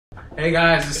Hey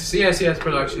guys, this is CSCS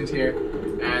Productions here,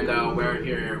 and we're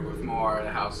here with more of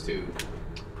the house too.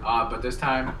 But this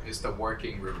time it's the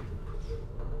working room.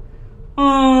 We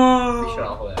should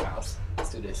all hold that house. Let's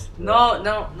do this. No, it's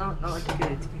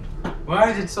good.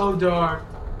 Why is it so dark?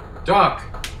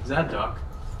 Duck! Is that a duck?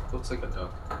 Looks like a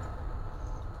duck.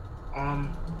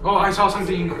 Oh, I saw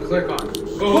something you can click on.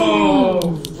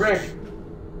 Oh, Rick!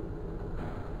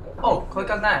 Oh,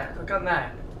 click on that. Click on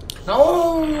that.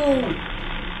 No!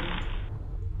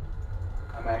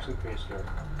 I'm actually pretty scared.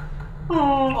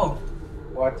 Oh,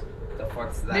 What? The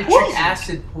fuck's that? nitric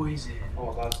acid poison.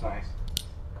 Oh, that's nice.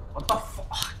 What the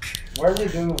fuck? What are they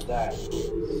doing with that?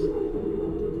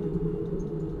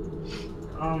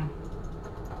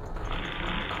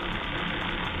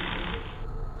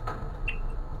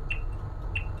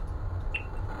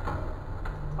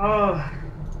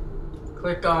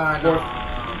 Click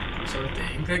on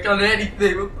something. Click on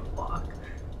anything. What the fuck?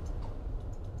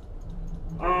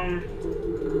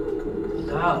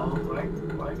 No.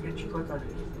 Why can't you click on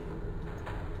anything?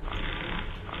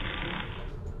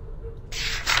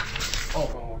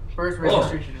 Oh, first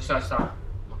registration is Stop.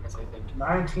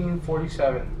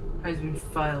 1947. has been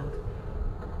filed.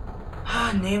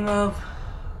 Name of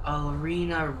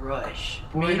Alrina Rush.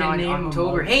 Born on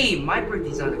October. Hey, my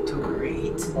birthday's on October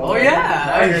 8th. Oh,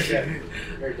 yeah. You're dead.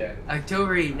 You're dead.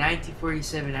 October 8,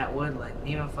 1947 at Woodland.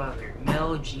 Name of father,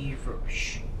 Mel G.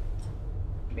 Rush.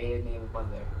 Maiden name of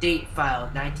mother. Date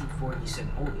filed, 1947.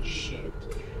 Holy shit.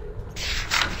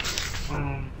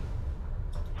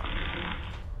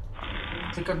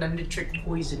 Click on the nitric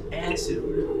poison acid.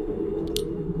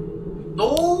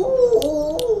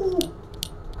 No!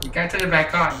 You can't turn it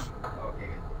back on.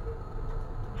 Okay.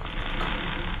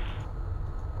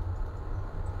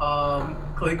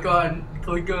 Click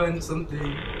on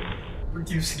something. We're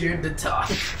too scared to talk.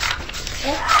 Go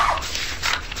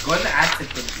in the acid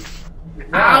thingy.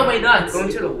 Ow, my nuts! Going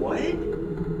to the what?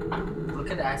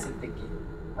 Look at the acid thingy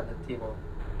on the table.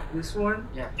 This one?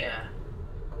 Yeah. Yeah.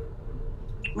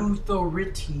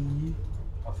 Authority.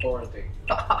 Authority.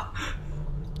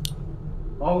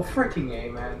 Oh, freaking A,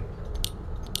 man.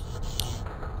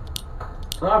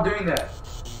 Stop doing that.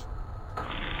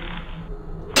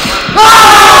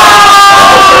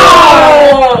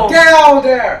 Oh! Get out of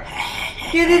there!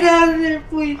 Get it out of there,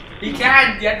 please. You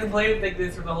can't. You have to play it like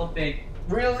this for the whole thing.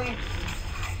 Really?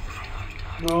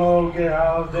 No, get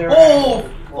out of there. Oh,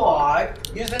 fuck.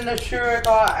 Using the suric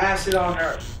acid on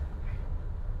her.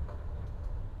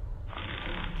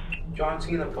 John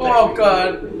Cena. Oh,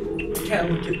 God. Can't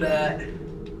look at that.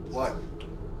 What?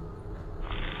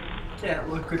 Can't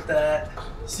look at that.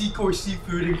 Seacourse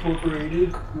Seafood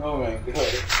Incorporated. Oh my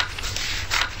god.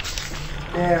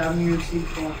 Yeah, I'm using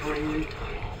incorporated.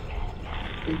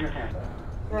 Get your hand up.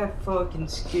 That fucking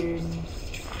scared me.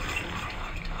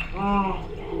 Oh.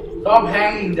 Stop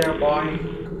hanging there, boy.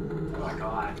 Oh my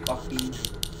god. Fucking.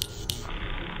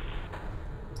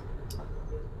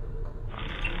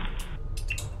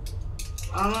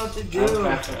 I don't know what to do.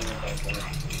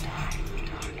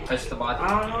 Touch the body. I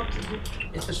don't know what to do.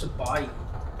 It's just a body.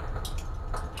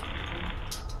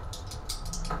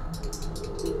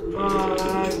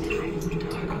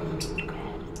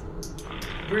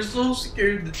 We're so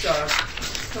scared to talk.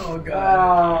 Oh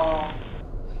god.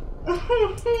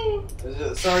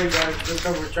 Sorry guys,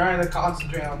 because we're trying to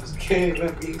concentrate on this game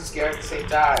and being scared at the same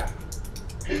time.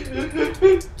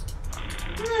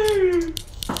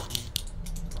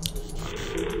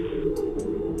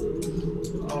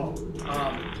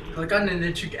 Click on the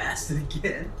nitric acid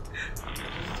again.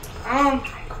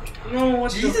 No,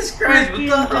 what Jesus the Christ, what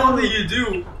the hell do you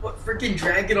do? What, freaking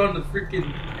drag it on the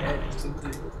freaking head or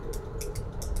something?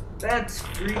 That's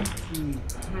freaky.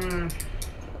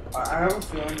 I have a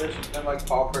feeling that she's gonna like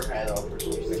pop her head up or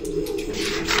something.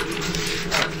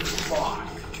 Oh, fuck.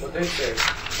 What they say?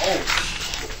 Oh,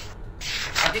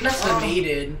 I think that's the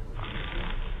maiden.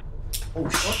 Oh,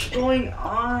 what's going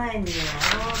on here? I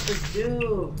don't know what to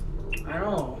do. I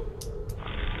don't know.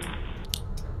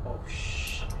 Oh,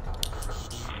 shit.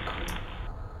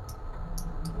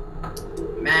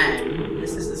 Man,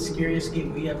 this is the scariest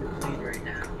game we ever played right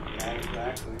now. Yeah,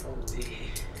 exactly. Holy.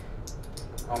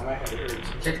 Oh, my head hurts.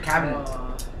 Check the cabinet.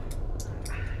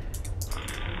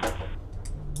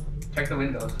 Check the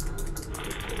windows.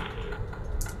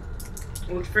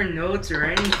 Look for notes or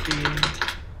anything.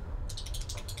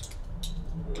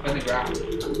 On the ground.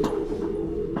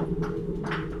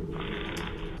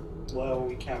 Well,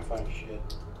 we can't find shit.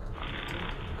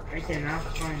 I cannot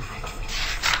find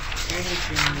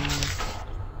anything more.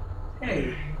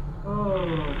 Hey. Oh.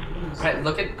 Right,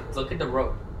 look at the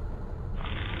road.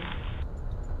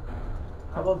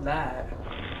 How about that?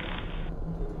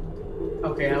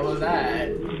 Okay, how was that?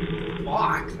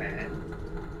 Fuck, man.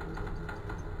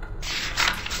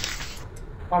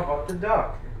 How about the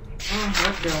duck? Oh,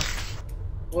 what the?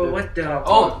 Well, what the?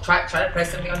 Oh, try to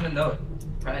press something on the note.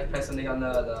 Try to press something on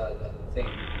the thing.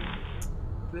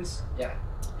 This? Yeah.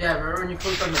 Yeah, remember when you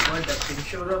clicked on the blood, that thing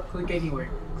showed up? Click anywhere.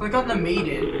 Click on the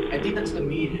maiden. I think that's the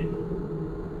maiden.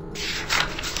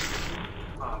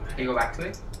 Oh, man. Can you go back to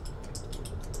it?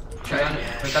 Try on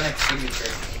it. Click on its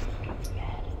signature.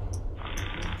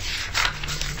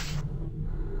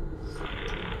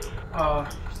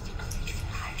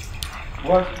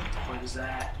 What? What is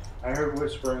that? I heard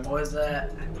whispering. What is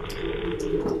that?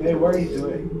 Hey, what are you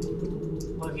doing?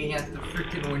 Looking at the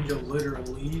freaking window,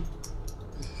 literally.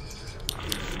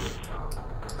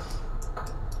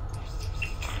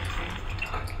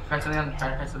 Try to press something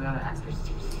on the aspect.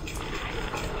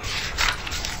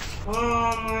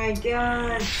 Oh my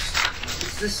god.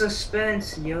 It's the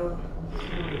suspense, yo.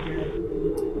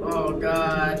 Oh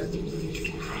god.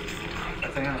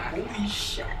 Press something on the aspect. Holy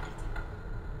shit.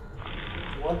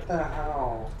 What the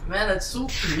hell? Man, that's so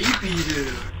creepy,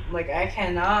 dude. Like, I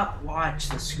cannot watch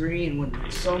the screen when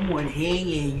there's someone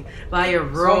hanging by a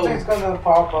rope. Something's gonna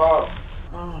pop up.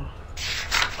 Oh.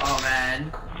 Oh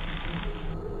man.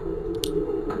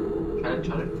 Try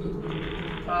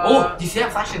to. Oh, do you see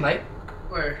that flashing light?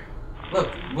 Where?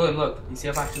 Look, William, look. Do you see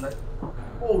that flashing light?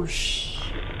 Oh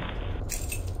shit.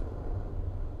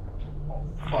 Oh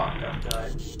fuck, I'm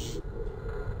done.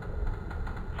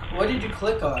 What did you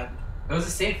click on? It was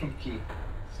the same from key.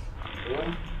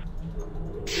 Really?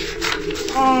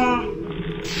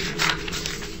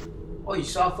 Oh, you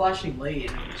saw a flashing light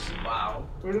and it was, wow.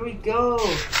 Where do we go?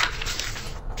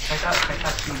 Check that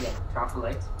key. Turn off the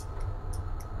lights.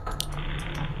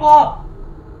 Oh!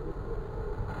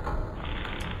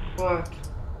 Fuck.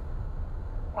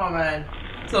 Oh man.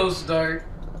 So dark.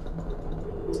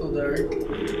 So dark.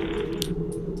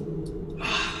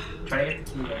 Try to get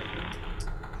the key there.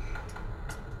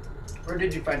 Where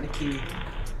did you find the key?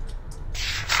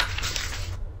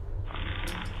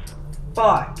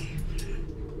 Fuck.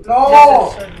 No!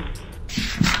 He's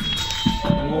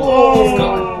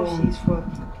gone. Oh, he's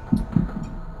fucking.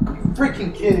 You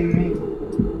freaking kidding me?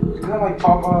 It's gonna like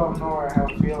pop out of nowhere. I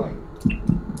have a feeling.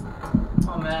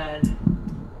 Oh man.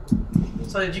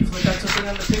 So did you click on something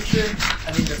on the picture? I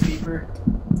mean the paper.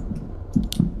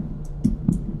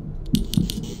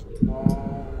 No.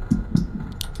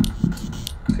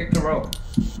 Click the rope.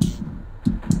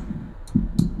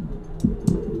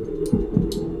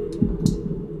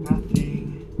 Nothing.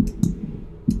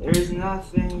 There's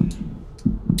nothing.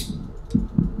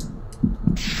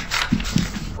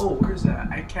 Oh, where's that?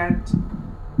 I can't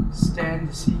stand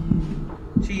to see.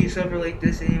 See you suffer like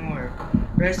this anymore.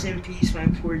 Rest in peace, my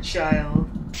poor child.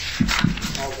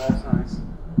 Oh, that's nice.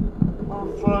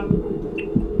 Oh, fuck.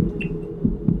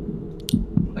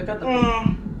 Look at the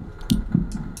Oh.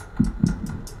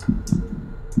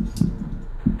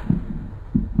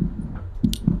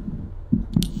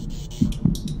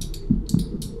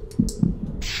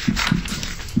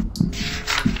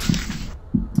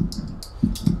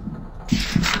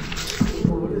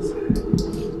 what is it?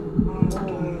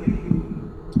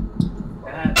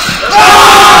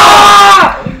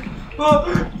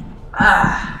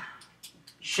 Ah!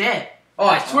 Shit! Oh,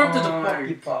 I swerved to the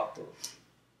fucking pop.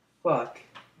 Fuck.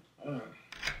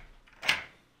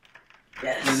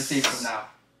 Yes. You're the safe now.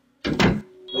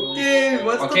 Okay,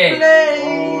 what's Okay. the play?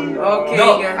 Oh, no. Okay,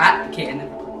 No. guys. Okay, and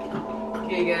then.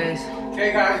 Okay, guys.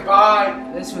 Okay, guys,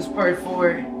 bye. This was part 4.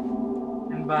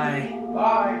 And bye.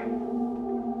 Bye.